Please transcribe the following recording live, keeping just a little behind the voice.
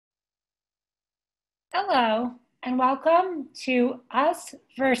Hello, and welcome to Us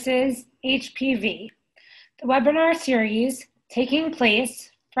versus HPV, the webinar series taking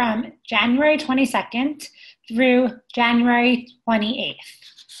place from January 22nd through January 28th.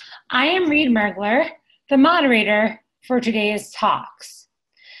 I am Reid Mergler, the moderator for today's talks.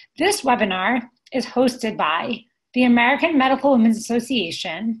 This webinar is hosted by the American Medical Women's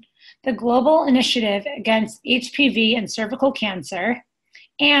Association, the Global Initiative Against HPV and Cervical Cancer,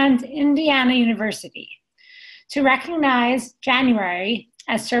 and Indiana University to recognize January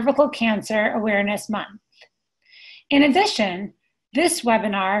as Cervical Cancer Awareness Month. In addition, this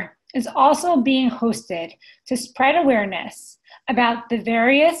webinar is also being hosted to spread awareness about the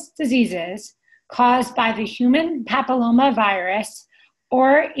various diseases caused by the human papillomavirus,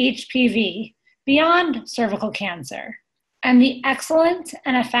 or HPV, beyond cervical cancer, and the excellent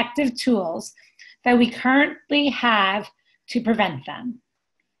and effective tools that we currently have to prevent them.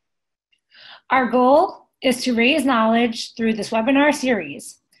 Our goal is to raise knowledge through this webinar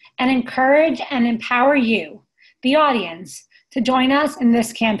series and encourage and empower you, the audience, to join us in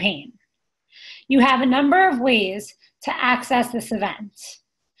this campaign. You have a number of ways to access this event: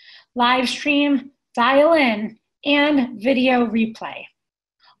 live stream, dial in, and video replay.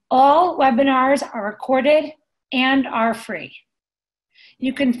 All webinars are recorded and are free.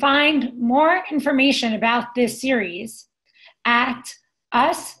 You can find more information about this series at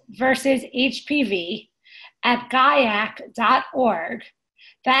Us versus HPV at GIAHC.org.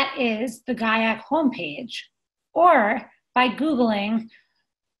 That is the GIAHC homepage, or by Googling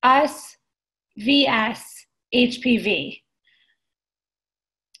Us vs HPV.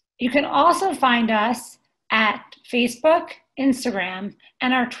 You can also find us at Facebook, Instagram,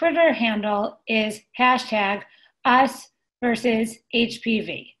 and our Twitter handle is hashtag Us versus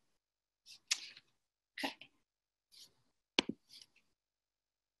HPV.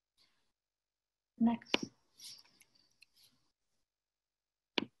 Next.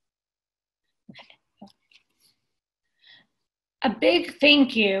 Okay. A big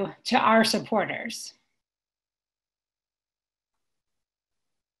thank you to our supporters.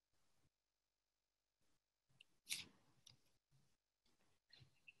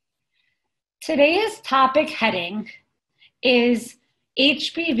 Today's topic heading is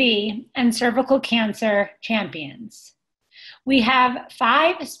HPV and cervical cancer champions. We have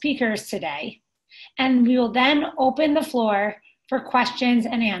 5 speakers today, and we will then open the floor for questions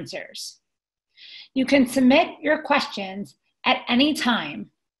and answers. You can submit your questions at any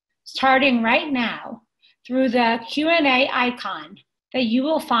time, starting right now, through the Q&A icon that you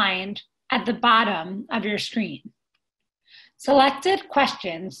will find at the bottom of your screen. Selected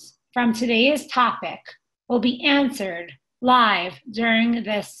questions from today's topic will be answered live during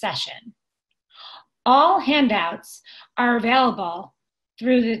this session. All handouts are available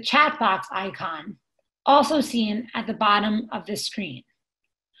through the chat box icon, also seen at the bottom of the screen.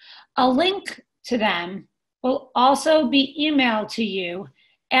 A link to them will also be emailed to you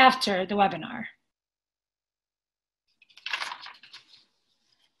after the webinar.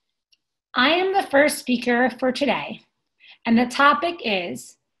 I am the first speaker for today, and the topic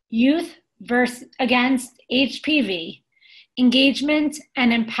is Youth Against HPV, Engagement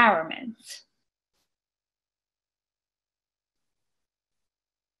and Empowerment.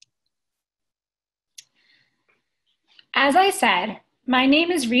 As I said, my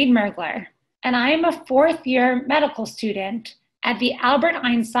name is Reid Mergler, and I am a 4th-year medical student at the Albert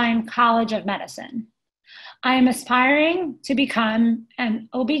Einstein College of Medicine. I am aspiring to become an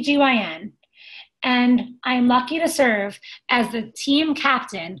OBGYN, and I am lucky to serve as the team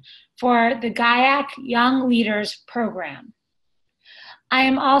captain for the GIAHC Young Leaders Program. I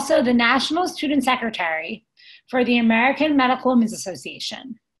am also the National Student Secretary for the American Medical Women's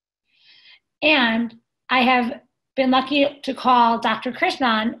Association. And I have been lucky to call Dr.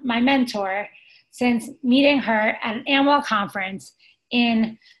 Krishnan my mentor since meeting her at an AMWA conference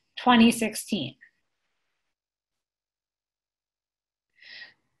in 2016.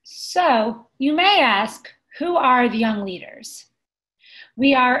 So you may ask, who are the Young Leaders?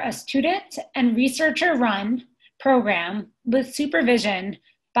 We are a student and researcher-run program with supervision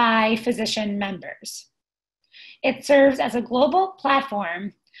by physician members. It serves as a global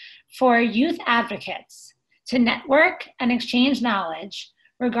platform for youth advocates to network and exchange knowledge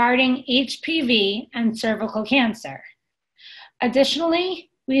regarding HPV and cervical cancer. Additionally,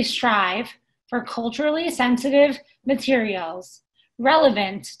 we strive for culturally sensitive materials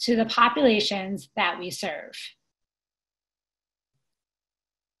relevant to the populations that we serve.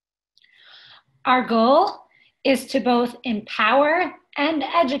 Our goal is to both empower and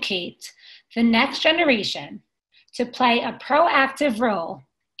educate the next generation to play a proactive role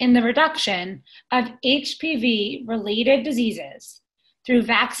in the reduction of HPV-related diseases through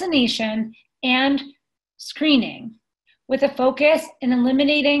vaccination and screening, with a focus in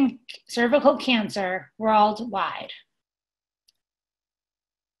eliminating cervical cancer worldwide.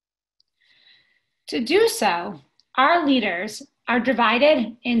 To do so, our leaders are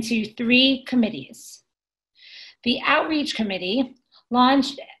divided into 3 committees. The Outreach Committee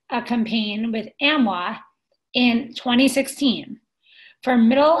launched a campaign with AMWA in 2016 for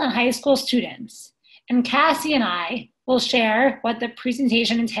middle and high school students, and Cassie and I will share what the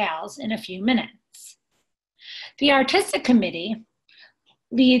presentation entails in a few minutes. The Artistic Committee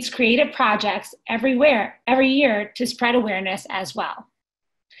leads creative projects every year to spread awareness as well.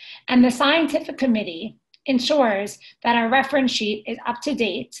 And the Scientific Committee ensures that our reference sheet is up to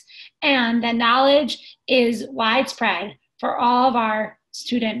date and that knowledge is widespread for all of our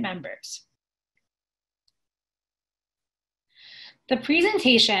student members. The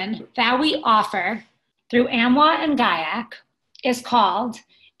presentation that we offer through AMWA and GIAHC is called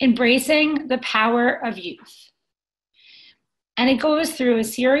Embracing the Power of Youth. And it goes through a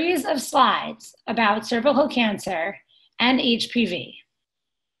series of slides about cervical cancer and HPV.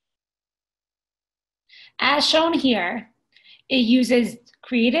 As shown here, it uses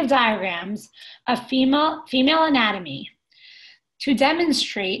creative diagrams of female anatomy to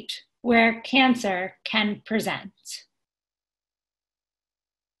demonstrate where cancer can present.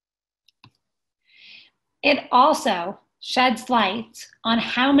 It also sheds light on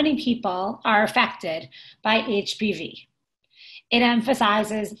how many people are affected by HPV. It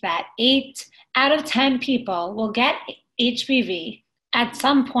emphasizes that 8 out of 10 people will get HPV at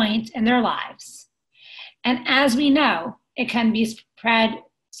some point in their lives. And as we know, it can be spread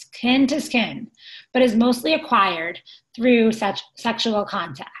skin to skin, but is mostly acquired through sexual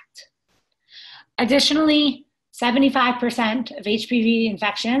contact. Additionally, 75% of HPV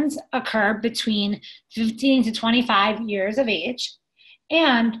infections occur between 15 to 25 years of age,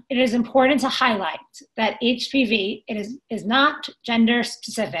 and it is important to highlight that HPV is not gender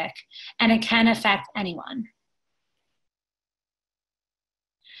specific and it can affect anyone.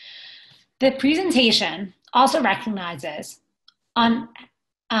 The presentation also recognizes on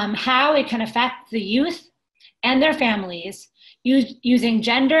how it can affect the youth and their families using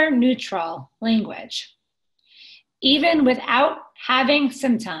gender-neutral language. Even without having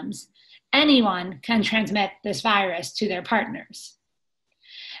symptoms, anyone can transmit this virus to their partners.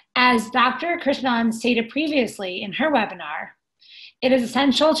 As Dr. Krishnan stated previously in her webinar, it is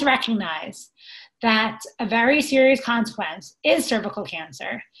essential to recognize that a very serious consequence is cervical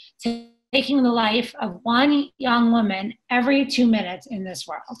cancer, taking the life of one young woman every 2 minutes in this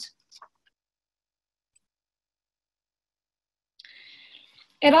world.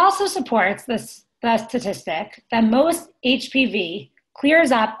 It also supports the statistic that most HPV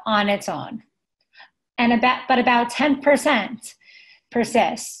clears up on its own, but about 10%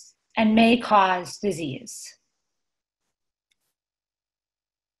 persists and may cause disease.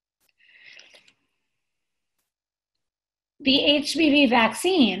 The HPV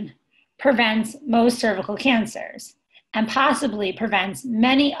vaccine prevents most cervical cancers and possibly prevents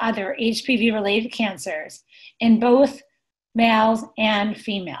many other HPV-related cancers in both males and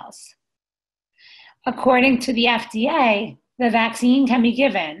females. According to the FDA, the vaccine can be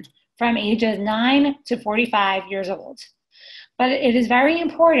given from ages 9 to 45 years old. But it is very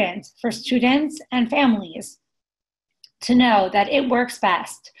important for students and families to know that it works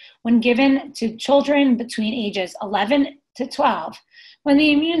best when given to children between ages 11 to 12, when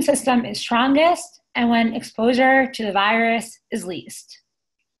the immune system is strongest and when exposure to the virus is least.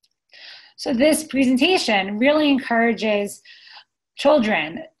 So this presentation really encourages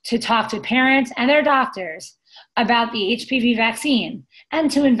children to talk to parents and their doctors about the HPV vaccine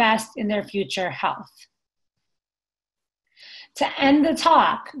and to invest in their future health. To end the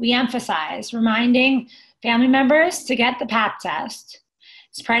talk, we emphasize reminding family members to get the Pap test,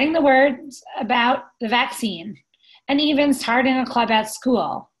 spreading the words about the vaccine, and even starting a club at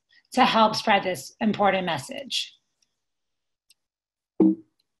school to help spread this important message.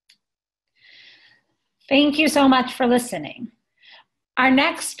 Thank you so much for listening. Our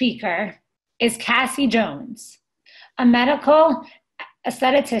next speaker is Cassie Jones, a medical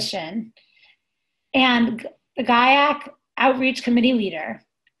aesthetician and the GIAHC Outreach Committee leader,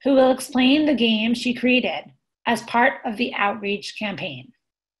 who will explain the game she created as part of the outreach campaign.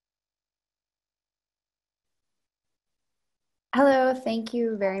 Hello, thank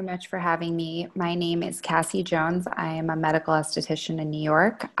you very much for having me. My name is Cassie Jones. I am a medical esthetician in New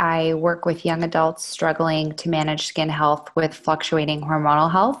York. I work with young adults struggling to manage skin health with fluctuating hormonal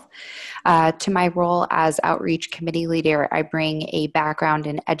health. To my role as outreach committee leader, I bring a background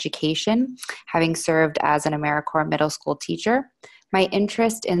in education, having served as an AmeriCorps middle school teacher. My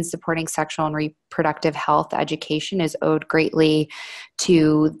interest in supporting sexual and reproductive health education is owed greatly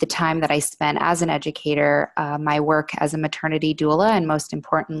to the time that I spent as an educator, my work as a maternity doula, and most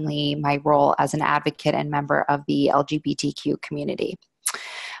importantly, my role as an advocate and member of the LGBTQ community.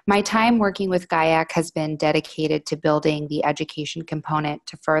 My time working with GIAHC has been dedicated to building the education component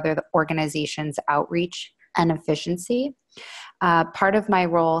to further the organization's outreach and efficiency. Part of my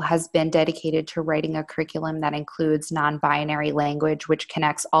role has been dedicated to writing a curriculum that includes non-binary language, which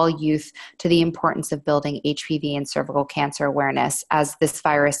connects all youth to the importance of building HPV and cervical cancer awareness, as this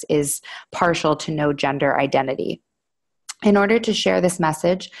virus is partial to no gender identity. In order to share this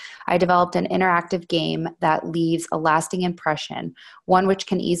message, I developed an interactive game that leaves a lasting impression, one which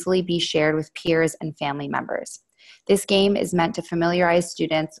can easily be shared with peers and family members. This game is meant to familiarize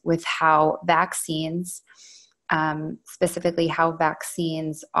students with how vaccines, specifically how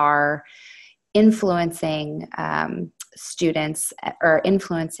vaccines are influencing students or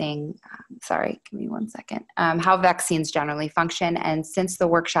influencing, give me one second, how vaccines generally function. And since the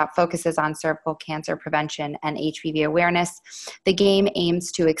workshop focuses on cervical cancer prevention and HPV awareness, the game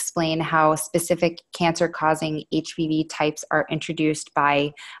aims to explain how specific cancer-causing HPV types are introduced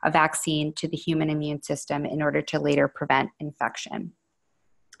by a vaccine to the human immune system in order to later prevent infection.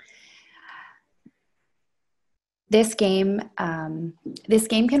 This game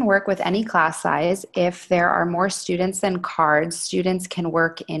can work with any class size. If there are more students than cards, students can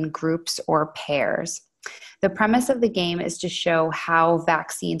work in groups or pairs. The premise of the game is to show how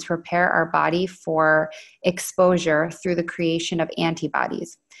vaccines prepare our body for exposure through the creation of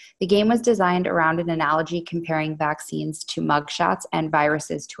antibodies. The game was designed around an analogy comparing vaccines to mugshots and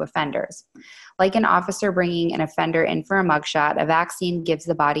viruses to offenders. Like an officer bringing an offender in for a mugshot, a vaccine gives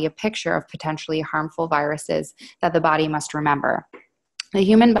the body a picture of potentially harmful viruses that the body must remember. The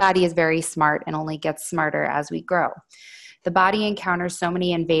human body is very smart and only gets smarter as we grow. The body encounters so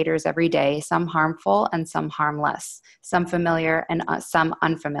many invaders every day, some harmful and some harmless, some familiar and some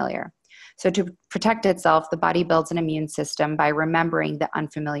unfamiliar. So to protect itself, the body builds an immune system by remembering the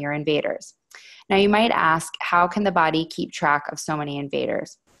unfamiliar invaders. Now you might ask, how can the body keep track of so many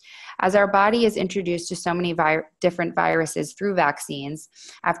invaders? As our body is introduced to so many different viruses through vaccines,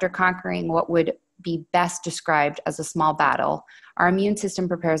 after conquering what would be best described as a small battle, our immune system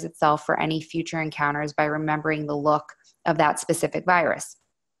prepares itself for any future encounters by remembering the look of that specific virus.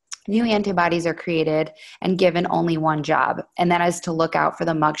 New antibodies are created and given only one job, and that is to look out for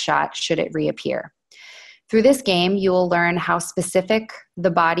the mugshot should it reappear. Through this game, you will learn how specific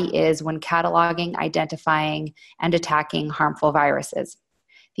the body is when cataloging, identifying, and attacking harmful viruses.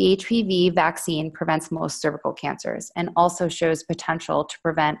 The HPV vaccine prevents most cervical cancers and also shows potential to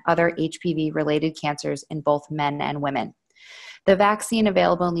prevent other HPV-related cancers in both men and women. The vaccine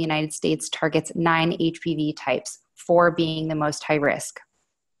available in the United States targets 9 HPV types, 4 being the most high risk.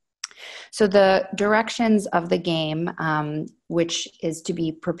 So the directions of the game, which is to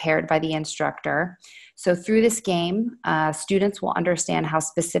be prepared by the instructor. So through this game, students will understand how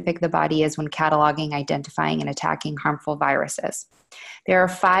specific the body is when cataloging, identifying, and attacking harmful viruses. There are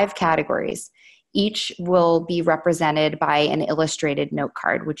 5 categories. Each will be represented by an illustrated note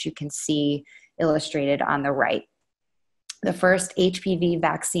card, which you can see illustrated on the right. The first, HPV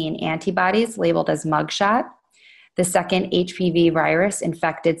vaccine antibodies, labeled as mugshot. The second, HPV virus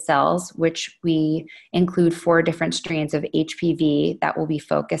infected cells, which we include 4 different strains of HPV that will be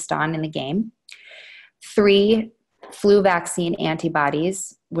focused on in the game. 3, flu vaccine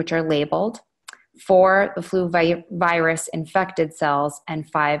antibodies, which are labeled. 4, the flu virus infected cells, and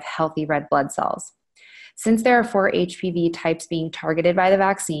 5, healthy red blood cells. Since there are 4 HPV types being targeted by the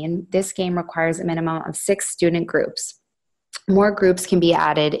vaccine, this game requires a minimum of 6 student groups. More groups can be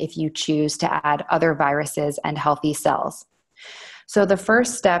added if you choose to add other viruses and healthy cells. So the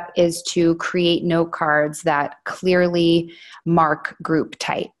first step is to create note cards that clearly mark group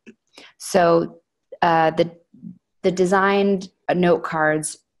type. So the designed note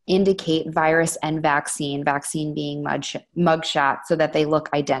cards indicate virus and vaccine being mugshot, so that they look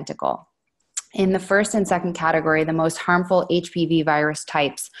identical. In the first and second category, the most harmful HPV virus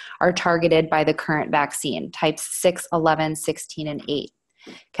types are targeted by the current vaccine, types 6, 11, 16, and 8.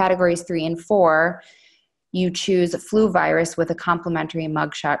 Categories 3 and 4, you choose a flu virus with a complementary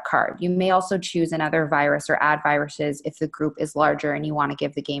mugshot card. You may also choose another virus or add viruses if the group is larger and you want to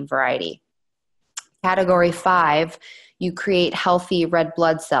give the game variety. Category 5, you create healthy red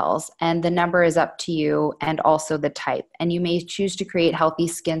blood cells, and the number is up to you and also the type. And you may choose to create healthy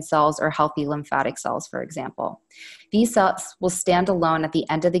skin cells or healthy lymphatic cells, for example. These cells will stand alone at the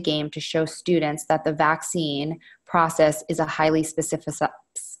end of the game to show students that the vaccine process is a highly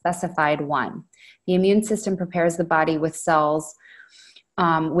specified one. The immune system prepares the body with cells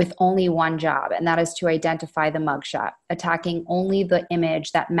with only one job, and that is to identify the mugshot, attacking only the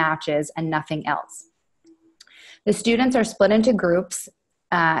image that matches and nothing else. The students are split into groups,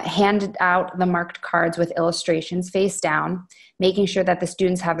 handed out the marked cards with illustrations face down, making sure that the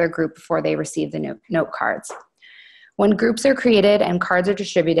students have their group before they receive the note cards. When groups are created and cards are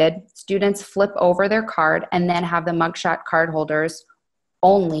distributed, students flip over their card and then have the mugshot card holders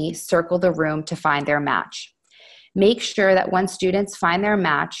only circle the room to find their match. Make sure that when students find their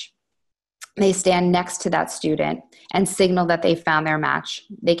match, they stand next to that student and signal that they found their match.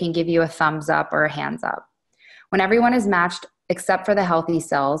 They can give you a thumbs up or a hands up. When everyone is matched, except for the healthy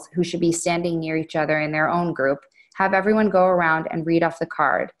cells, who should be standing near each other in their own group, have everyone go around and read off the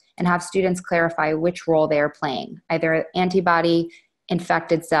card and have students clarify which role they are playing, either antibody,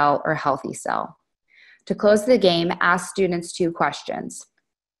 infected cell, or healthy cell. To close the game, ask students 2 questions.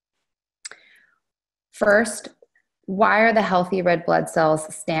 First, why are the healthy red blood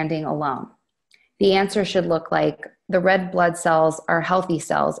cells standing alone? The answer should look like the red blood cells are healthy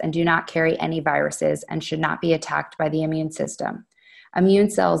cells and do not carry any viruses and should not be attacked by the immune system. Immune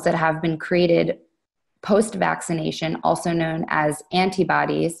cells that have been created post-vaccination, also known as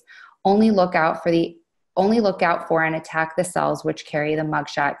antibodies, only look out for and attack the cells which carry the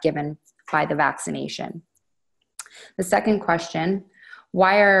mugshot given by the vaccination. The second question,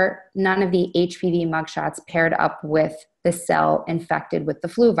 why are none of the HPV mugshots paired up with the cell infected with the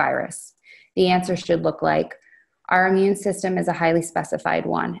flu virus? The answer should look like, our immune system is a highly specified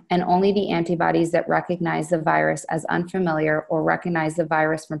one, and only the antibodies that recognize the virus as unfamiliar or recognize the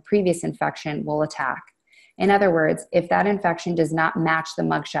virus from previous infection will attack. In other words, if that infection does not match the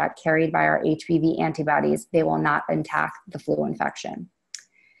mugshot carried by our HPV antibodies, they will not attack the flu infection.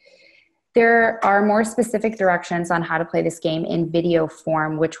 There are more specific directions on how to play this game in video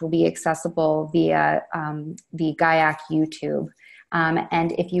form, which will be accessible via the GIAHC YouTube.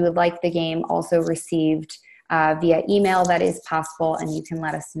 And if you would like the game also received via email, that is possible, and you can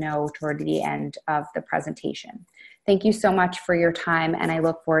let us know toward the end of the presentation. Thank you so much for your time, and I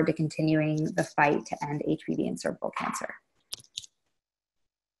look forward to continuing the fight to end HPV and cervical cancer.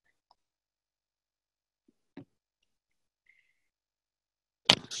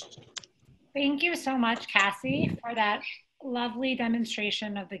 Thank you so much, Cassie, for that lovely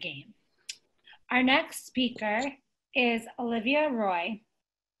demonstration of the game. Our next speaker is Olivia Roy,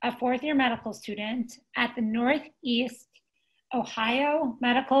 a 4th-year medical student at the Northeast Ohio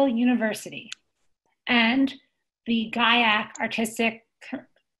Medical University and the GIAHC Artistic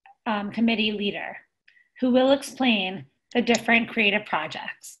Committee leader, who will explain the different creative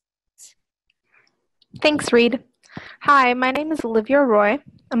projects. Thanks, Reid. Hi, my name is Olivia Roy.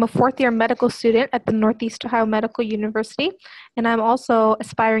 I'm a 4th-year medical student at the Northeast Ohio Medical University, and I'm also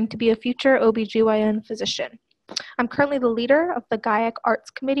aspiring to be a future OBGYN physician. I'm currently the leader of the GIAHC Arts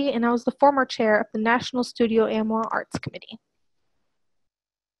Committee, and I was the former chair of the National Studio AMWA Arts Committee.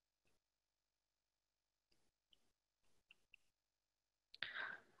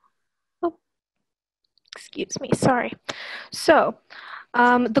 Oh, excuse me, sorry. So,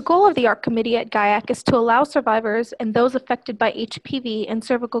 the goal of the Art Committee at GIAHC is to allow survivors and those affected by HPV and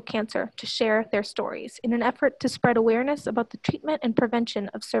cervical cancer to share their stories in an effort to spread awareness about the treatment and prevention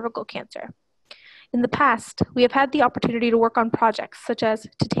of cervical cancer. In the past, we have had the opportunity to work on projects such as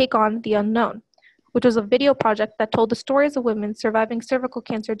To Take On the Unknown, which was a video project that told the stories of women surviving cervical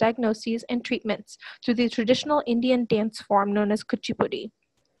cancer diagnoses and treatments through the traditional Indian dance form known as Kuchipudi.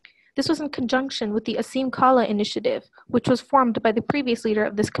 This was in conjunction with the Asim Kala initiative, which was formed by the previous leader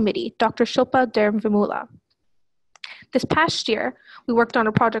of this committee, Dr. Shilpa Dermvimula. This past year, we worked on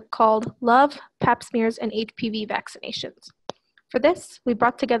a project called Love, Pap Smears, and HPV Vaccinations. For this, we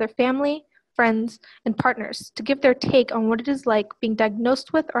brought together family, friends, and partners to give their take on what it is like being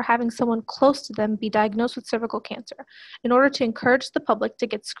diagnosed with or having someone close to them be diagnosed with cervical cancer in order to encourage the public to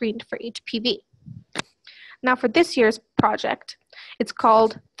get screened for HPV. Now for this year's project, it's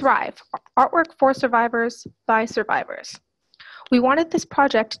called Thrive, Artwork for Survivors by Survivors. We wanted this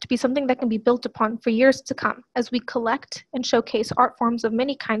project to be something that can be built upon for years to come as we collect and showcase art forms of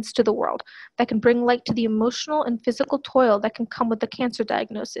many kinds to the world that can bring light to the emotional and physical toil that can come with the cancer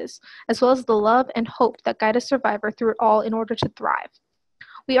diagnosis, as well as the love and hope that guide a survivor through it all in order to thrive.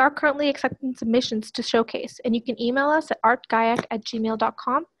 We are currently accepting submissions to showcase, and you can email us at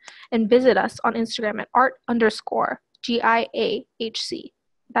artgiac@gmail.com and visit us on Instagram at art_GIAHC.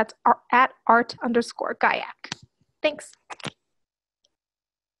 That's at art_GIAC. Thanks.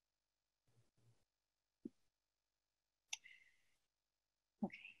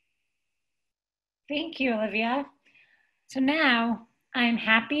 Thank you, Olivia. So now I'm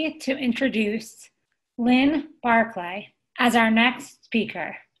happy to introduce Lynn Barclay as our next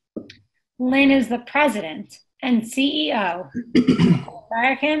speaker. Lynn is the president and CEO of the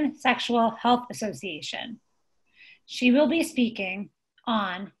American Sexual Health Association. She will be speaking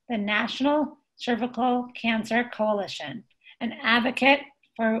on the National Cervical Cancer Coalition, an advocate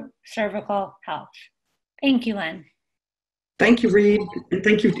for cervical health. Thank you, Lynn. Thank you, Reid, and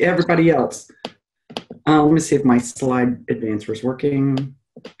thank you to everybody else. Let me see if my slide advancer is working.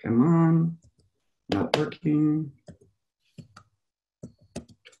 Come on, not working.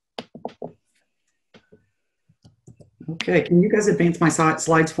 Okay, can you guys advance my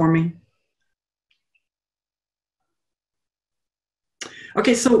slides for me?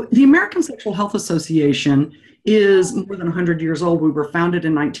 Okay, so the American Sexual Health Association is more than 100 years old. We were founded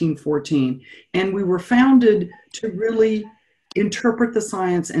in 1914, and we were founded to really interpret the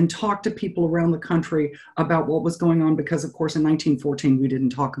science and talk to people around the country about what was going on, because of course in 1914 we didn't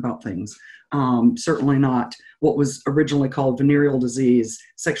talk about things, certainly not what was originally called venereal disease,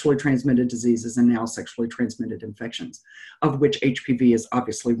 sexually transmitted diseases, and now sexually transmitted infections, of which HPV is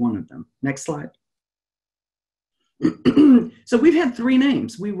obviously one of them. Next slide. So we've had three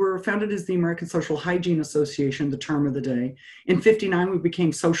names. We were founded as the American Social Hygiene Association, the term of the day. In '59 we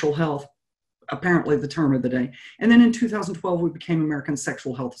became Social Health, apparently the term of the day. And then in 2012, we became American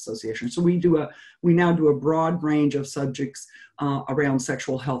Sexual Health Association. So we now do a broad range of subjects around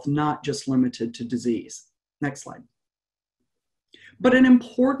sexual health, not just limited to disease. Next slide. But an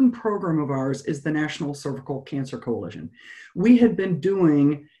important program of ours is the National Cervical Cancer Coalition. We had been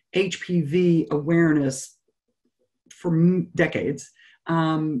doing HPV awareness for decades,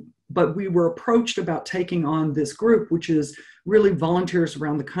 but we were approached about taking on this group, which is really volunteers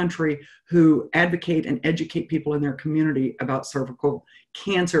around the country who advocate and educate people in their community about cervical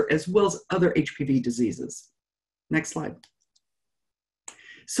cancer as well as other HPV diseases. Next slide.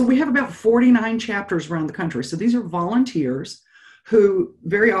 So we have about 49 chapters around the country. So these are volunteers who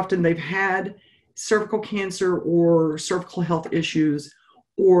very often they've had cervical cancer or cervical health issues,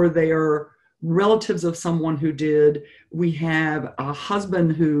 or they are relatives of someone who did. We have a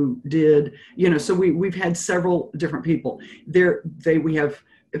husband who did, so we've had several different people there.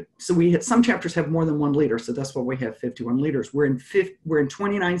 Some chapters have more than one leader. So that's why we have 51 leaders. We're in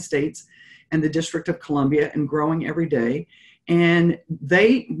 29 states and the District of Columbia, and growing every day. And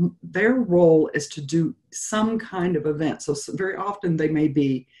their role is to do some kind of event. So very often they may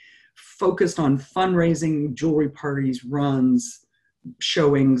be focused on fundraising, jewelry parties, runs,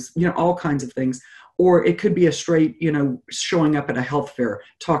 showings, all kinds of things. Or it could be a straight, showing up at a health fair,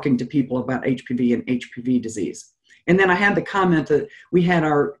 talking to people about HPV and HPV disease. And then I had the comment that we had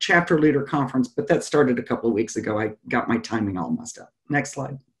our chapter leader conference, but that started a couple of weeks ago. I got my timing all messed up. Next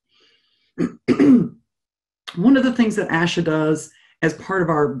slide. One of the things that ASHA does as part of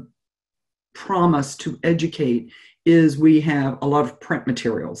our promise to educate is we have a lot of print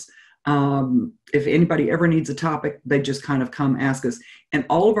materials. If anybody ever needs a topic, they just kind of come ask us. And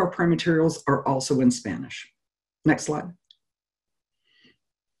all of our print materials are also in Spanish. Next slide.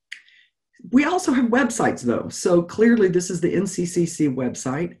 We also have websites though. So clearly this is the NCCC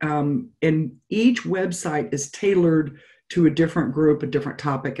website. And each website is tailored to a different group, a different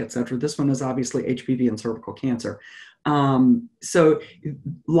topic, et cetera. This one is obviously HPV and cervical cancer. So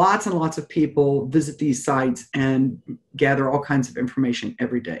lots and lots of people visit these sites and gather all kinds of information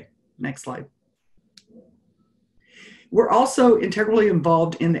every day. Next slide. We're also integrally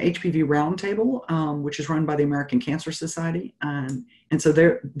involved in the HPV Roundtable, which is run by the American Cancer Society. And so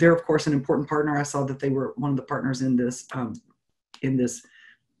they're of course an important partner. I saw that they were one of the partners in this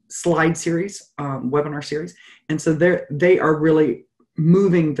slide series, webinar series. And so they are really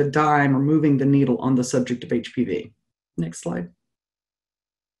moving the dime or moving the needle on the subject of HPV. Next slide.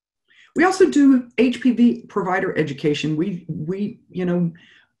 We also do HPV provider education. We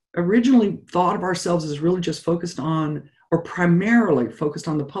originally thought of ourselves as really just focused on, or primarily focused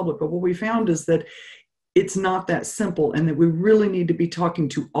on the public, but what we found is that it's not that simple, and that we really need to be talking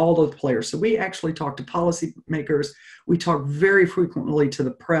to all of the players. So we actually talk to policymakers. We talk very frequently to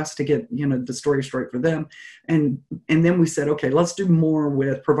the press to get the story straight for them, and then we said, okay, let's do more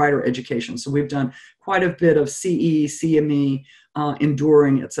with provider education. So we've done quite a bit of CE, CME,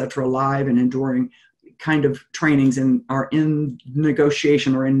 enduring, et cetera, live and enduring kind of trainings and are in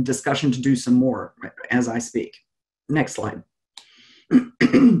negotiation or in discussion to do some more as I speak. Next slide.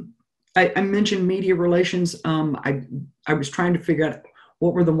 I mentioned media relations. I was trying to figure out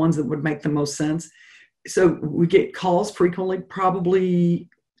what were the ones that would make the most sense. So we get calls frequently, probably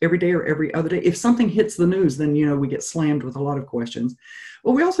every day or every other day. If something hits the news, then, we get slammed with a lot of questions.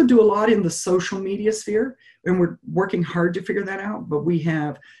 But we also do a lot in the social media sphere, and we're working hard to figure that out. But we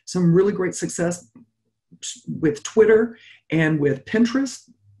have some really great success with Twitter and with Pinterest.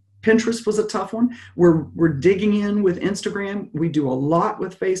 Pinterest was a tough one. We're digging in with Instagram. We do a lot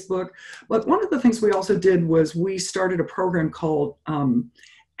with Facebook. But one of the things we also did was we started a program called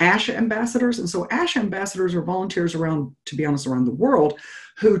ASH ambassadors. And so ASH ambassadors are volunteers around the world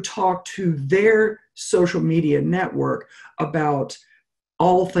who talk to their social media network about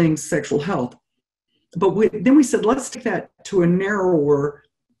all things sexual health. But then we said, let's take that to a narrower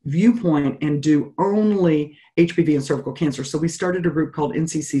viewpoint and do only HPV and cervical cancer. So we started a group called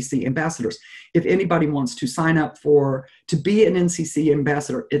NCCC Ambassadors. If anybody wants to sign up to be an NCC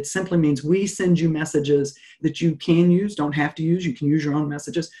ambassador, it simply means we send you messages that you can use, don't have to use, you can use your own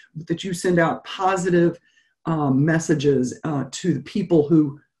messages, that you send out positive messages to the people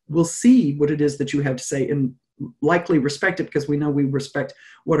who will see what it is that you have to say and likely respect it, because we know we respect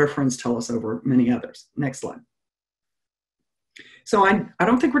what our friends tell us over many others. Next slide. So I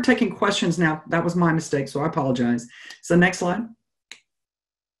don't think we're taking questions now. That was my mistake, so I apologize. So next slide.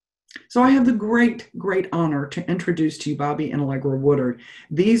 So I have the great honor to introduce to you Bobby and Allegra Woodard.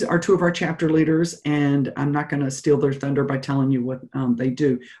 These are two of our chapter leaders, and I'm not going to steal their thunder by telling you what they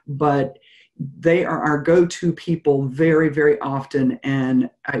do, but they are our go-to people very, very often, and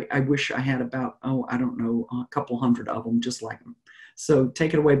I wish I had about, a couple hundred of them just like them. So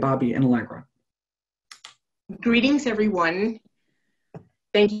take it away, Bobby and Allegra. Greetings, everyone.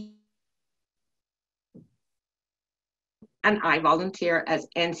 Thank you. And I volunteer as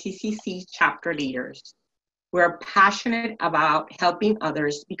NCCC chapter leaders. We're passionate about helping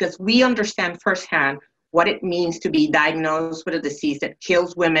others because we understand firsthand what it means to be diagnosed with a disease that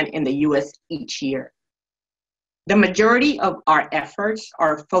kills women in the US each year. The majority of our efforts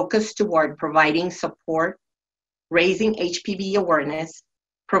are focused toward providing support, raising HPV awareness,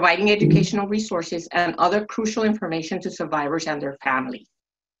 providing educational resources, and other crucial information to survivors and their families.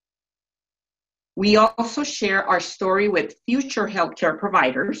 We also share our story with future healthcare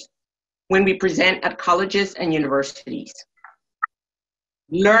providers when we present at colleges and universities.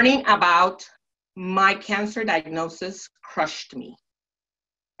 Learning about my cancer diagnosis crushed me.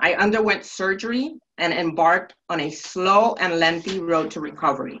 I underwent surgery and embarked on a slow and lengthy road to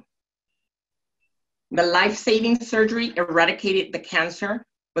recovery. The life-saving surgery eradicated the cancer,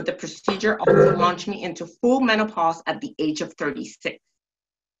 but the procedure also launched me into full menopause at the age of 36.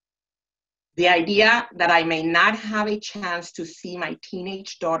 The idea that I may not have a chance to see my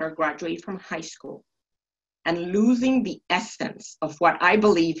teenage daughter graduate from high school and losing the essence of what I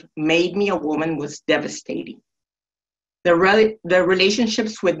believe made me a woman was devastating. The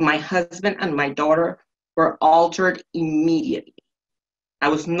relationships with my husband and my daughter were altered immediately. I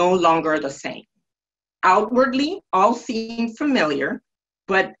was no longer the same. Outwardly, all seemed familiar,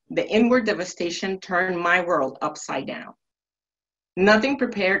 but the inward devastation turned my world upside down. Nothing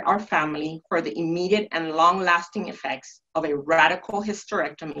prepared our family for the immediate and long-lasting effects of a radical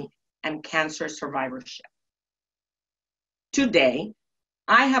hysterectomy and cancer survivorship. Today,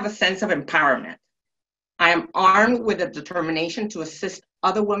 I have a sense of empowerment. I am armed with a determination to assist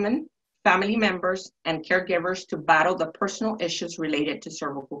other women, family members, and caregivers to battle the personal issues related to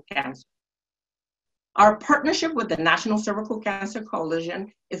cervical cancer. Our partnership with the National Cervical Cancer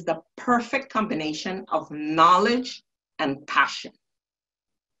Coalition is the perfect combination of knowledge and passion.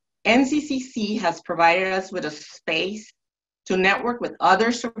 NCCC has provided us with a space to network with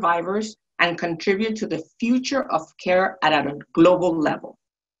other survivors and contribute to the future of care at a global level.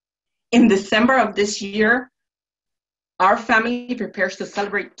 In December of this year, our family prepares to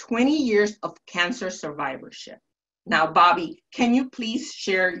celebrate 20 years of cancer survivorship. Now, Bobby, can you please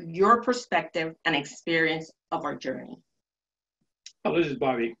share your perspective and experience of our journey? Oh, this is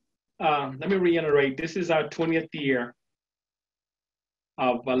Bobby. Let me reiterate, this is our 20th year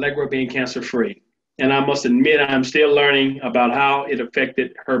of Allegra being cancer-free. And I must admit, I'm still learning about how it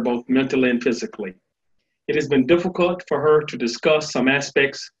affected her both mentally and physically. It has been difficult for her to discuss some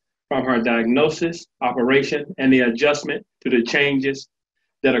aspects from her diagnosis, operation, and the adjustment to the changes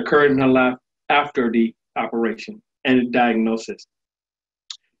that occurred in her life after the operation and the diagnosis.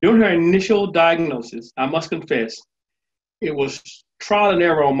 During her initial diagnosis, I must confess, it was trial and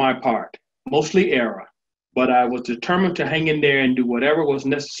error on my part, mostly error, but I was determined to hang in there and do whatever was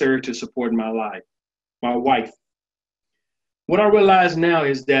necessary to support my life. my wife. What I realize now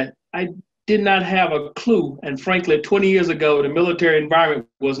is that I did not have a clue, and frankly, 20 years ago, the military environment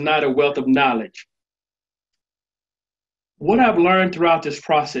was not a wealth of knowledge. What I've learned throughout this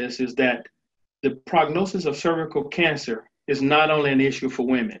process is that the prognosis of cervical cancer is not only an issue for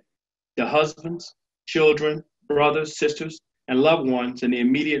women. The husbands, children, brothers, sisters, and loved ones in the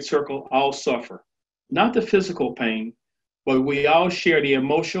immediate circle all suffer. Not the physical pain, but we all share the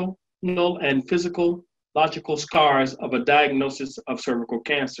emotional and physiological scars of a diagnosis of cervical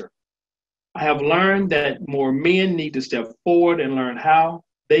cancer. I have learned that more men need to step forward and learn how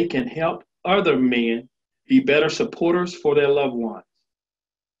they can help other men be better supporters for their loved ones.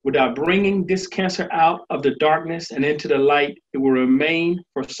 Without bringing this cancer out of the darkness and into the light, it will remain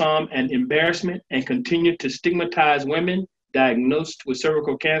for some an embarrassment and continue to stigmatize women diagnosed with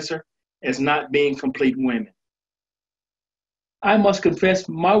cervical cancer as not being complete women. I must confess,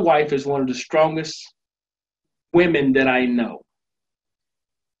 my wife is one of the strongest women that I know,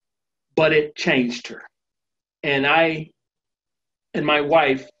 but it changed her. And I and my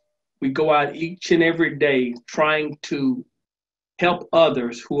wife, we go out each and every day trying to help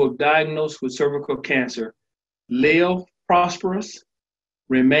others who are diagnosed with cervical cancer live prosperous,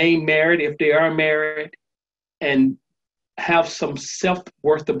 remain married if they are married, and have some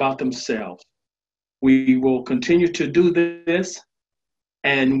self-worth about themselves. We will continue to do this,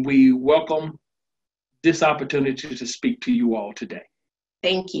 and we welcome this opportunity to speak to you all today.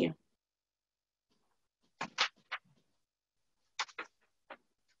 Thank you.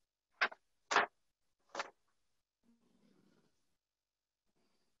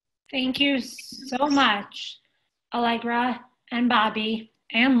 Thank you so much, Allegra and Bobby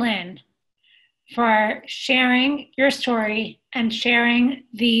and Lynn, for sharing your story and sharing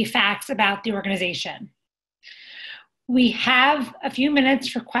the facts about the organization. We have a few minutes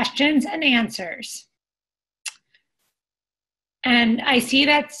for questions and answers. And I see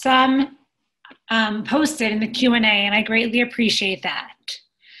that some posted in the Q&A, and I greatly appreciate that.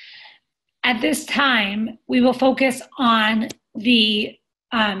 At this time, we will focus on the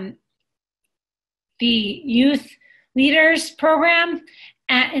Youth Leaders Program,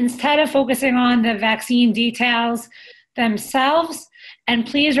 instead of focusing on the vaccine details themselves. And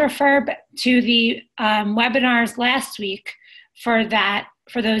please refer to the webinars last week for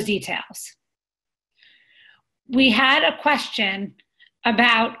those details. We had a question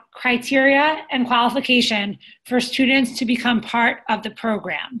about criteria and qualification for students to become part of the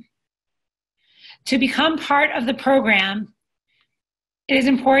program. To become part of the program, it is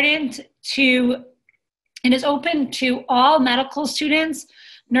important it is open to all medical students,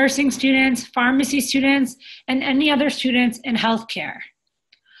 nursing students, pharmacy students, and any other students in healthcare.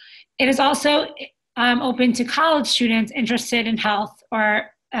 It is also open to college students interested in health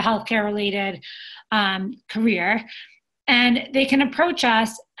or a healthcare-related career, and they can approach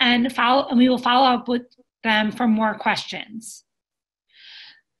us and we will follow up with them for more questions.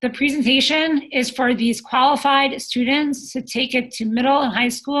 The presentation is for these qualified students to take it to middle and high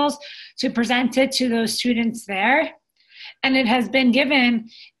schools to present it to those students there. And it has been given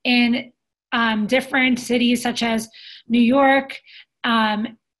in different cities such as New York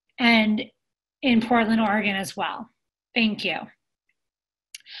and in Portland, Oregon as well. Thank you.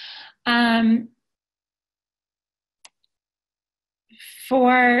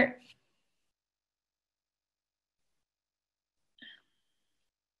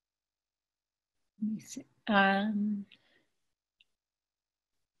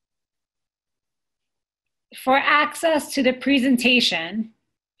 For access to the presentation,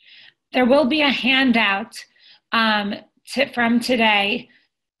 there will be a handout from today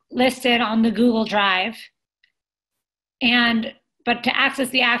listed on the Google Drive. But to access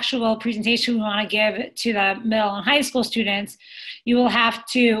the actual presentation we want to give to the middle and high school students, you will have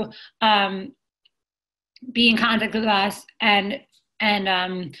to be in contact with us, and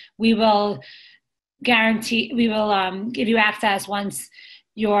we will give you access once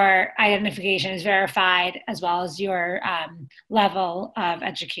your identification is verified, as well as your level of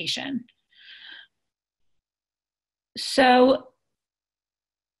education. So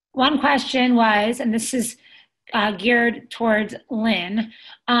one question was, and this is geared towards Lynn,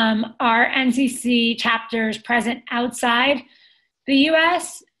 are NCCC chapters present outside the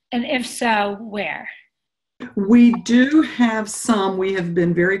US? And if so, where? We do have some. We have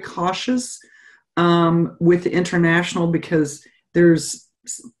been very cautious with the international because there's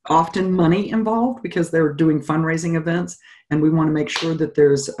often money involved because they're doing fundraising events, and we want to make sure that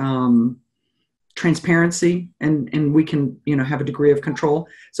there's transparency and we can have a degree of control.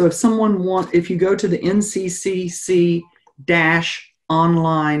 So if you go to the NCCC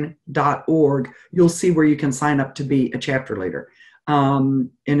chapterleadersonline.org, you'll see where you can sign up to be a chapter leader. And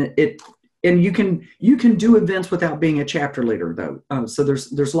you can do events without being a chapter leader, though. So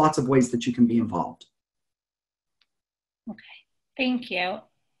there's lots of ways that you can be involved. Okay, thank you.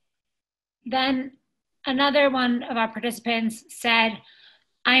 Then another one of our participants said,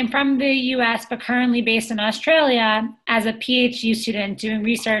 I'm from the US, but currently based in Australia as a PhD student doing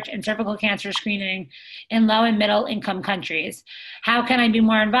research in cervical cancer screening in low and middle income countries. How can I be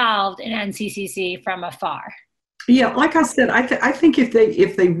more involved in NCCC from afar? Yeah, like I said, I think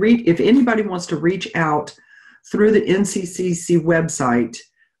if anybody wants to reach out through the NCCC website,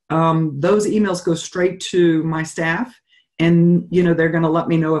 those emails go straight to my staff, and they're going to let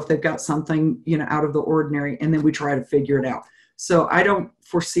me know if they've got something out of the ordinary, and then we try to figure it out. So I don't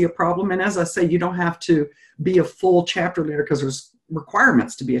foresee a problem. And as I say, you don't have to be a full chapter leader because there's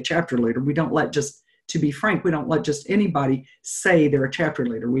requirements to be a chapter leader. We don't let to be frank, we don't let just anybody say they're a chapter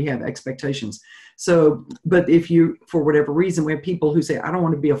leader. We have expectations. So, but if you, for whatever reason, we have people who say, I don't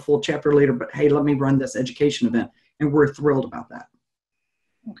want to be a full chapter leader, but hey, let me run this education event. And we're thrilled about that.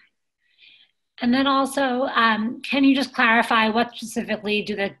 Okay. And then also, can you just clarify what specifically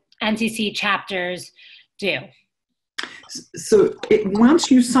do the NCC chapters do? So once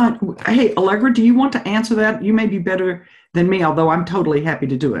you sign, hey, Allegra, do you want to answer that? You may be better than me, although I'm totally happy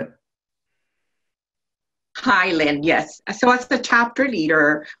to do it. Hi, Lynn. Yes. So as the chapter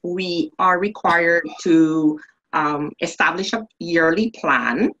leader, we are required to establish a yearly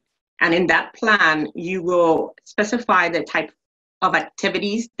plan. And in that plan, you will specify the type of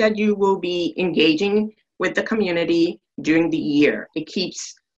activities that you will be engaging with the community during the year. It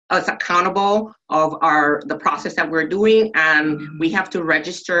keeps us accountable of the process that we're doing, and we have to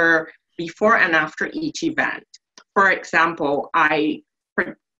register before and after each event. For example, I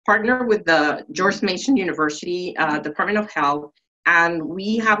partner with the George Mason University Department of Health, and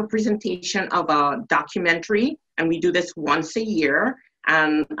we have a presentation of a documentary, and we do this once a year,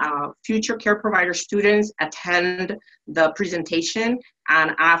 and future care provider students attend the presentation,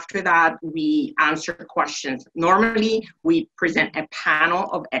 and after that we answer questions. Normally we present a panel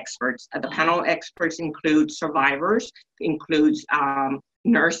of experts. The panel of experts include survivors, includes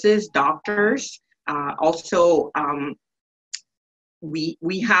nurses, doctors, also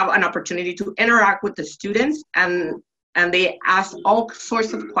we have an opportunity to interact with the students, and they ask all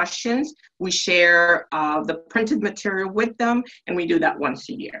sorts of questions. We share the printed material with them, and we do that once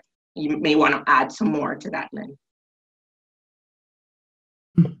a year. You may want to add some more to that, Lynn.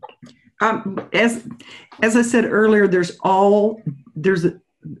 As I said earlier, the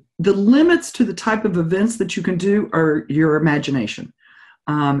limits to the type of events that you can do are your imagination.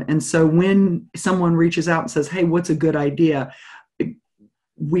 And so when someone reaches out and says, hey, what's a good idea?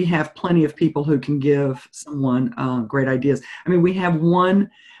 We have plenty of people who can give someone great ideas. I mean, we have one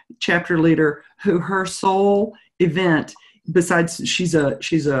chapter leader who her sole event, besides she's a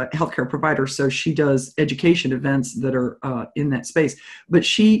healthcare provider, so she does education events that are in that space. But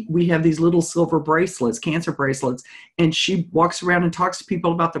we have these little silver bracelets, cancer bracelets, and she walks around and talks to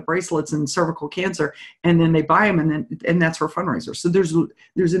people about the bracelets and cervical cancer, and then they buy them, and that's her fundraiser. So there's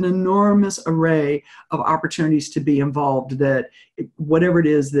an enormous array of opportunities to be involved, that whatever it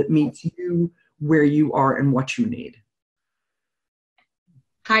is that meets you where you are and what you need.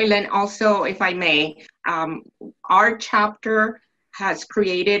 Hi, Lynn. Also, if I may, our chapter has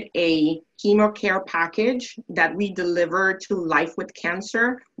created a chemo care package that we deliver to Life with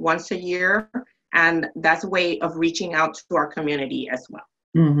Cancer once a year, and that's a way of reaching out to our community as well.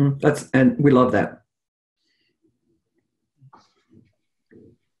 Mm-hmm. And we love that.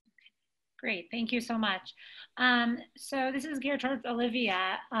 Great, thank you so much. So this is geared towards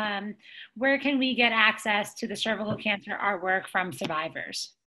Olivia. Where can we get access to the cervical cancer artwork from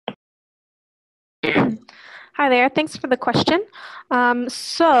survivors? Hi there, thanks for the question.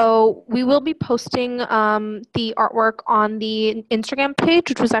 So we will be posting the artwork on the Instagram page,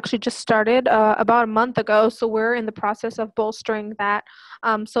 which was actually just started about a month ago. So we're in the process of bolstering that.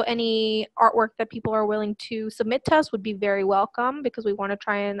 So any artwork that people are willing to submit to us would be very welcome, because we want to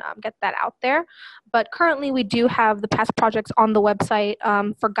try and get that out there. But currently we do have the past projects on the website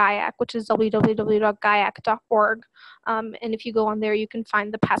for GIAHC, which is www.giahac.org. And if you go on there, you can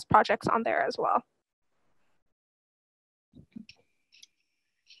find the past projects on there as well.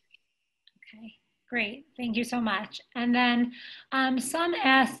 Great, thank you so much. And then some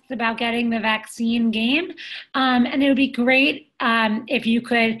asked about getting the vaccine game, and it would be great if you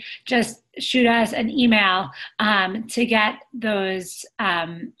could just shoot us an email to get those,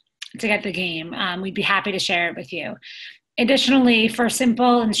 to get the game. We'd be happy to share it with you. Additionally, for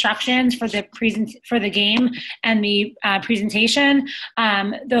simple instructions for the game and the presentation,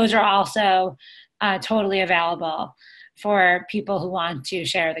 those are also totally available for people who want to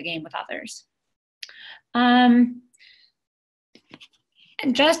share the game with others. And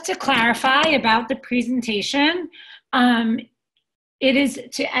just to clarify about the presentation, it is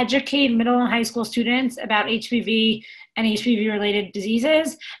to educate middle and high school students about HPV and HPV-related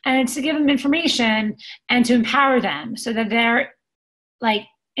diseases, and it's to give them information and to empower them so that they're, like,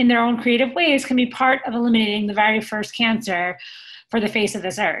 in their own creative ways, can be part of eliminating the very first cancer for the face of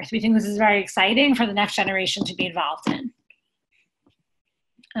this earth. We think this is very exciting for the next generation to be involved in.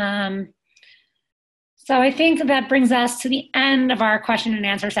 So I think that brings us to the end of our question and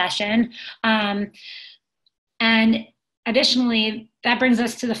answer session. And additionally, that brings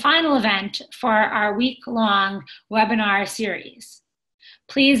us to the final event for our week-long webinar series.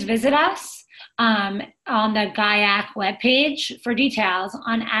 Please visit us on the GIAHC webpage for details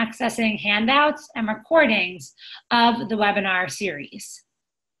on accessing handouts and recordings of the webinar series.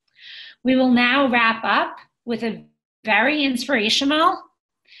 We will now wrap up with a very inspirational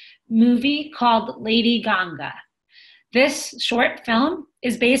movie called Lady Ganga. This short film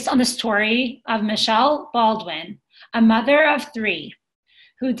is based on the story of Michelle Baldwin, a mother of 3,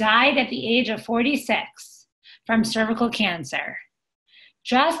 who died at the age of 46 from cervical cancer,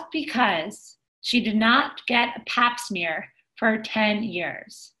 just because she did not get a pap smear for 10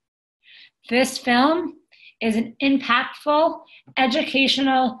 years. This film is an impactful,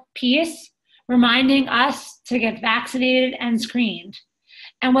 educational piece reminding us to get vaccinated and screened,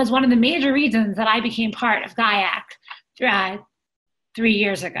 and was one of the major reasons that I became part of GIAHC 3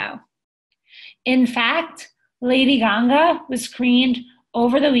 years ago. In fact, Lady Ganga was screened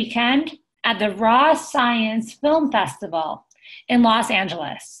over the weekend at the Raw Science Film Festival in Los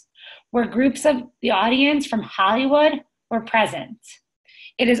Angeles, where groups of the audience from Hollywood were present.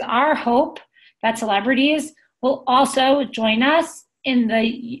 It is our hope that celebrities will also join us in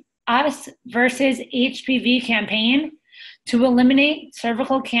the Us versus HPV campaign to eliminate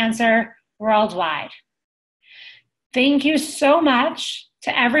cervical cancer worldwide. Thank you so much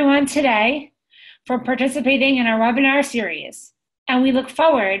to everyone today for participating in our webinar series, and we look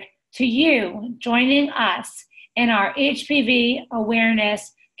forward to you joining us in our HPV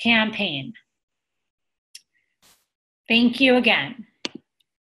awareness campaign. Thank you again.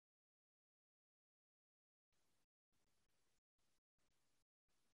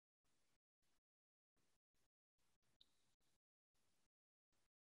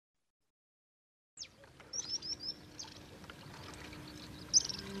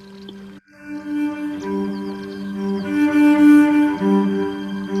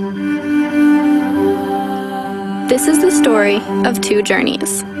 This is the story of 2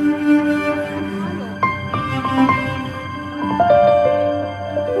 journeys.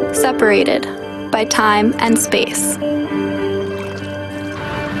 Separated by time and space.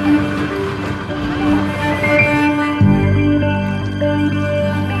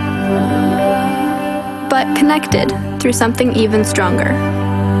 But connected through something even stronger.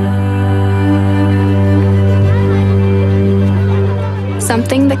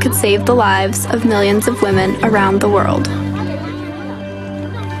 Something that could save the lives of millions of women around the world.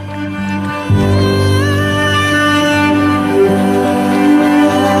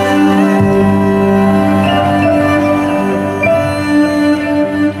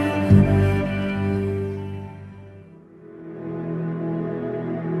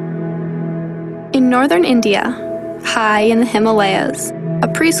 In northern India, high in the Himalayas, a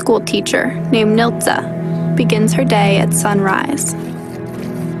preschool teacher named Niltza begins her day at sunrise.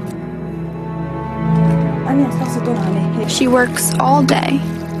 She works all day,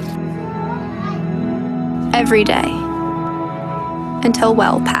 every day, until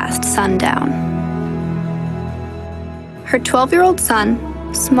well past sundown. Her 12-year-old son,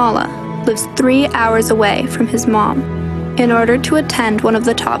 Smala, lives 3 hours away from his mom in order to attend one of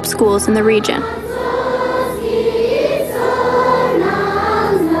the top schools in the region.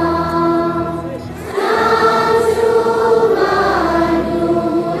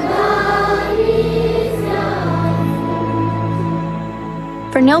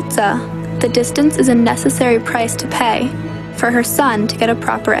 For Niltza, the distance is a necessary price to pay for her son to get a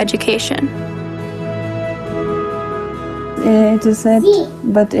proper education. It is sad,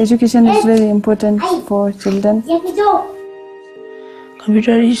 but education is very important for children.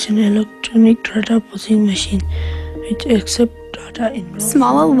 Computer is an electronic data processing machine which accepts data in...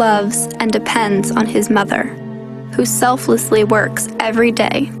 Smala loves and depends on his mother, who selflessly works every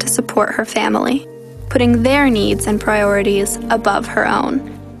day to support her family, putting their needs and priorities above her own.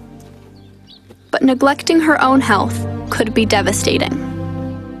 But neglecting her own health could be devastating.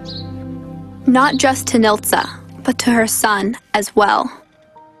 Not just to Nilsa, but to her son as well.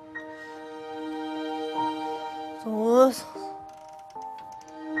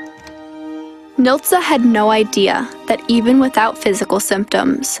 Nilsa had no idea that even without physical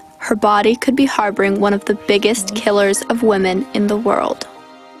symptoms, her body could be harboring one of the biggest killers of women in the world.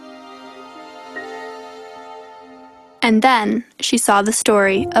 And then she saw the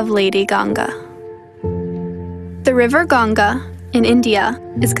story of Lady Ganga. The river Ganga in India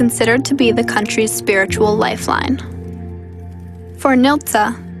is considered to be the country's spiritual lifeline. For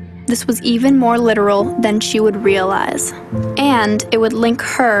Nilsa, this was even more literal than she would realize, and it would link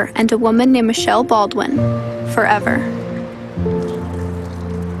her and a woman named Michelle Baldwin forever.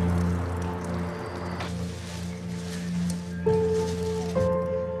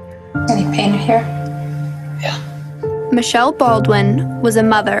 Any pain here? Yeah. Michelle Baldwin was a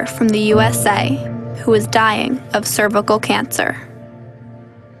mother from the USA who was dying of cervical cancer.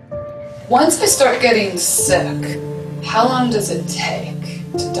 Once I start getting sick, how long does it take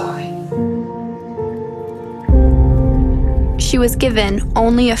to die? She was given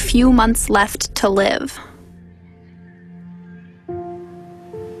only a few months left to live.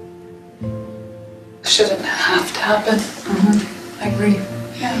 Shouldn't have to happen. I agree.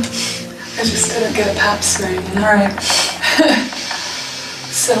 Yeah. I just couldn't get a pap smear. All right.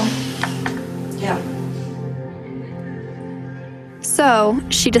 So, yeah. So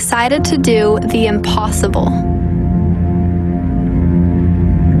she decided to do the impossible.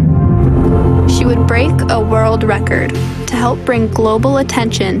 She would break a world record to help bring global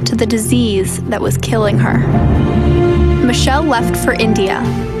attention to the disease that was killing her. Michelle left for India,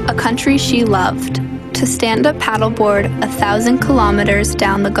 a country she loved, to stand up paddleboard 1,000 kilometers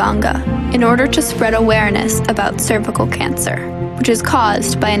down the Ganga in order to spread awareness about cervical cancer, which is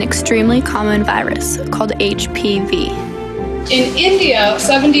caused by an extremely common virus called HPV. In India,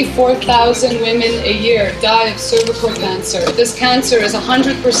 74,000 women a year die of cervical cancer. This cancer is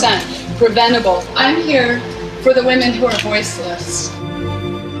 100% preventable. I'm here for the women who are voiceless.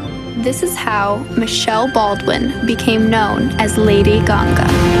 This is how Michelle Baldwin became known as Lady Ganga.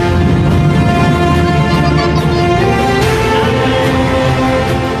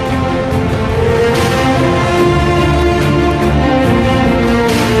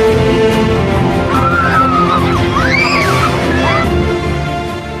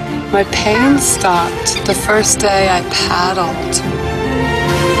 My pain stopped the first day I paddled.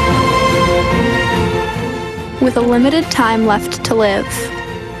 With a limited time left to live,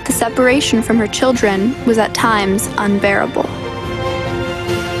 the separation from her children was at times unbearable.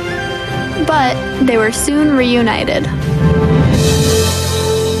 But they were soon reunited.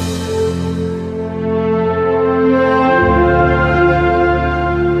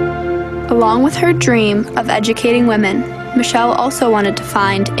 Along with her dream of educating women, Michelle also wanted to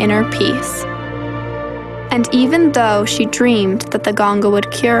find inner peace. And even though she dreamed that the Ganga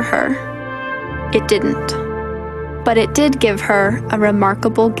would cure her, it didn't. But it did give her a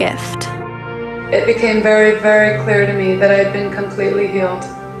remarkable gift. It became very, very clear to me that I had been completely healed.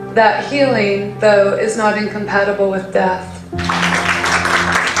 That healing, though, is not incompatible with death.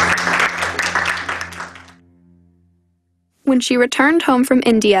 When she returned home from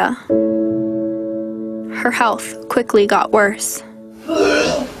India, her health quickly got worse.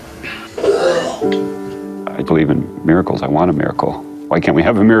 I believe in miracles. I want a miracle. Why can't we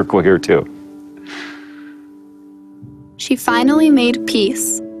have a miracle here too? She finally made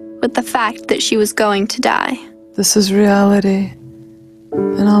peace with the fact that she was going to die. This is reality,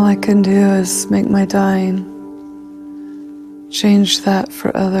 and all I can do is make my dying change that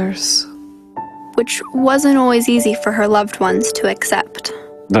for others. Which wasn't always easy for her loved ones to accept.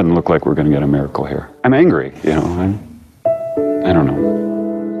 Doesn't look like we're going to get a miracle here. I'm angry, you know. I don't know.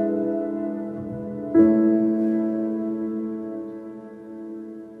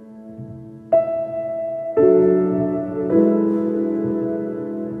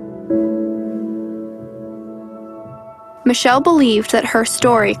 Michelle believed that her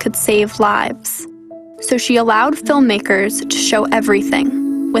story could save lives, so she allowed filmmakers to show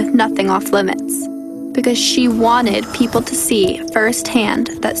everything with nothing off limits, because she wanted people to see firsthand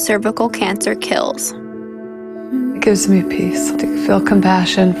that cervical cancer kills. It gives me peace to feel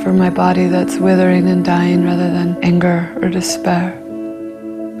compassion for my body that's withering and dying rather than anger or despair.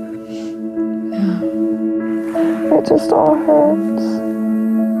 Yeah. It just all hurts.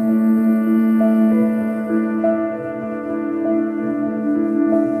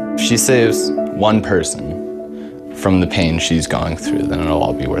 If she saves one person from the pain she's going through, then it'll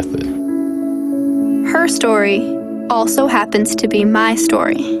all be worth it. Her story also happens to be my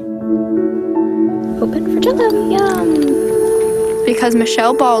story. Open for Yum. Because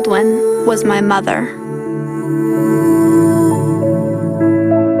Michelle Baldwin was my mother.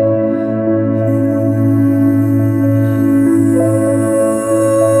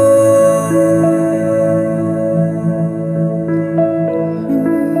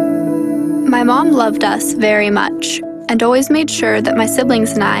 My mom loved us very much and always made sure that my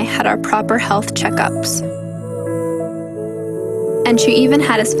siblings and I had our proper health checkups. And she even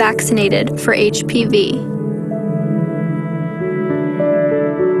had us vaccinated for HPV.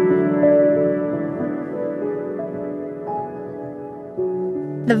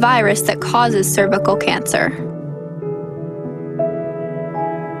 The virus that causes cervical cancer.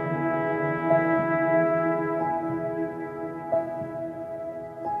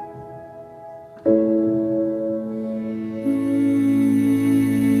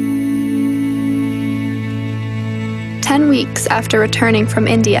 Weeks after returning from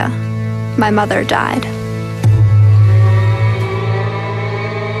India, my mother died.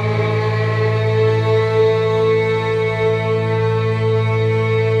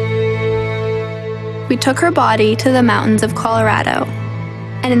 We took her body to the mountains of Colorado,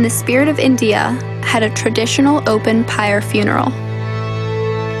 and in the spirit of India, had a traditional open pyre funeral.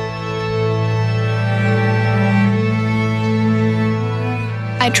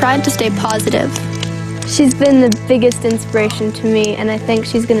 I tried to stay positive. She's been the biggest inspiration to me, and I think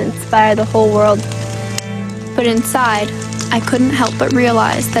she's going to inspire the whole world. But inside, I couldn't help but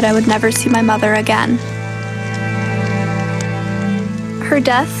realize that I would never see my mother again. Her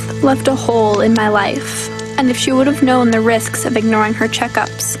death left a hole in my life, and if she would have known the risks of ignoring her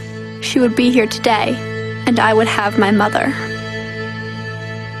checkups, she would be here today, and I would have my mother.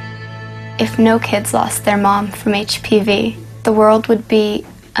 If no kids lost their mom from HPV, the world would be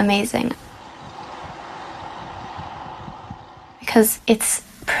amazing. Because it's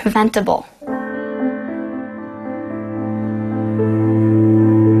preventable.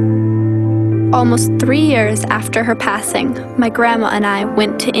 Almost 3 years after her passing, my grandma and I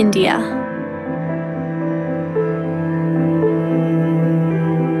went to India.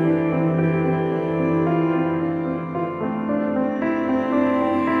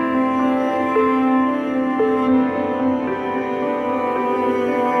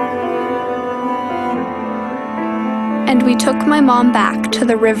 And we took my mom back to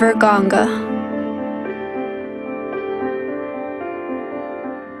the river Ganga.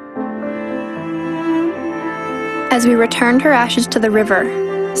 As we returned her ashes to the river,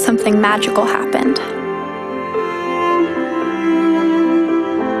 something magical happened.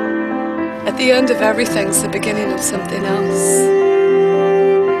 At the end of everything's the beginning of something else.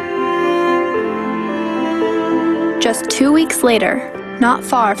 Just 2 weeks later, not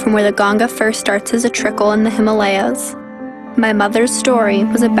far from where the Ganga first starts as a trickle in the Himalayas, my mother's story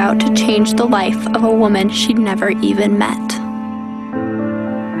was about to change the life of a woman she'd never even met.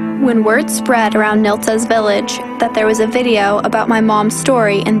 When word spread around Niltsa's village that there was a video about my mom's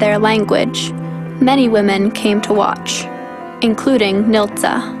story in their language, many women came to watch, including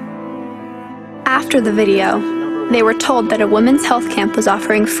Niltsa. After the video, they were told that a women's health camp was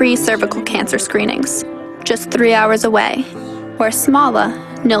offering free cervical cancer screenings, just 3 hours away, where Smala,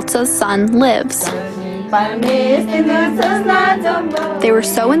 Niltsa's son, lives. They were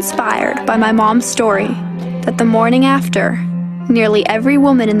so inspired by my mom's story that the morning after, nearly every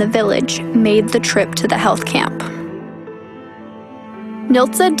woman in the village made the trip to the health camp.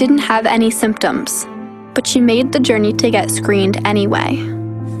 Niltsa didn't have any symptoms, but she made the journey to get screened anyway.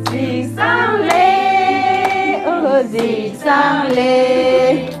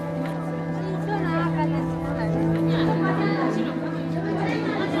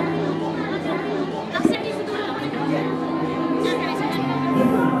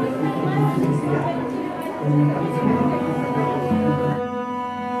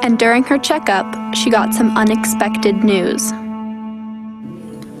 And during her checkup, she got some unexpected news.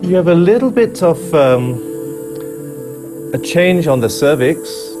 You have a little bit of a change on the cervix,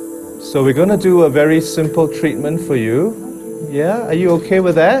 so we're going to do a very simple treatment for you. Yeah, are you okay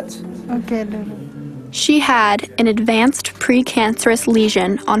with that? Okay. She had an advanced precancerous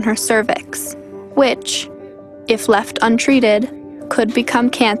lesion on her cervix, which, if left untreated, could become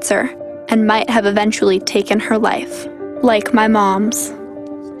cancer and might have eventually taken her life, like my mom's.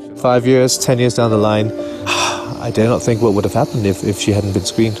 5 years, 10 years down the line, I dare not think what would have happened if she hadn't been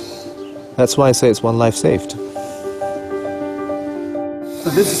screened. That's why I say it's one life saved. So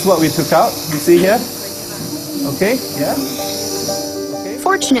this is what we took out, you see here? Okay, yeah? Okay.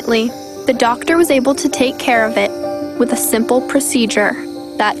 Fortunately, the doctor was able to take care of it with a simple procedure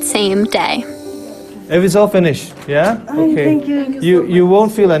that same day. If it's all finished, yeah? Okay. Thank you. You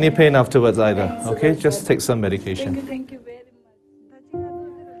won't feel any pain afterwards either, okay? Just take some medication. Thank you very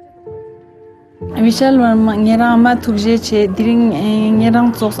much. Michelle ngerang ama thukje che diring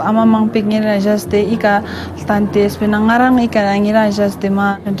ngerang tsoks ama mangpek ngerang jaste ika tante spena ngarang ika ngerang jaste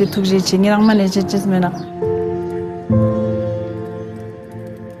ma tante thukje che ngerang ma neche mena.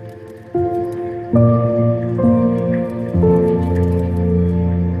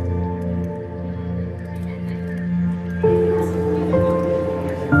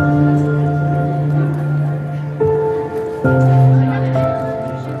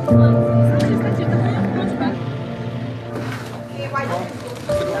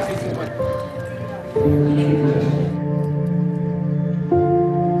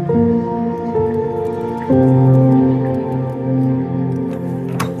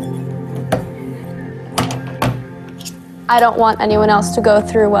 I don't want anyone else to go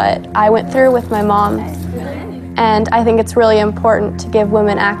through what I went through with my mom. And I think it's really important to give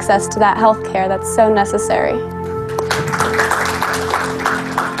women access to that health care that's so necessary.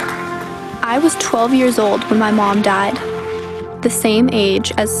 I was 12 years old when my mom died, the same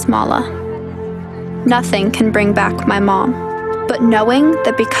age as Smala. Nothing can bring back my mom, but knowing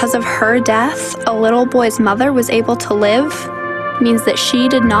that because of her death, a little boy's mother was able to live means that she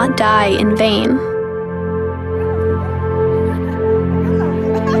did not die in vain.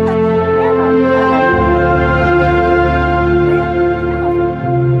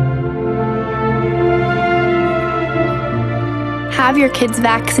 Have your kids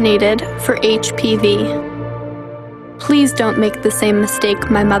vaccinated for HPV. Please don't make the same mistake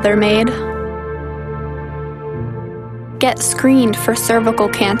my mother made. Get screened for cervical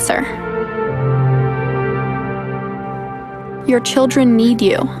cancer. Your children need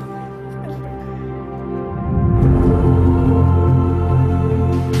you.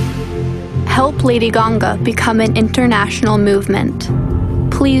 Help Lady Ganga become an international movement.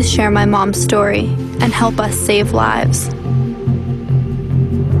 Please share my mom's story and help us save lives.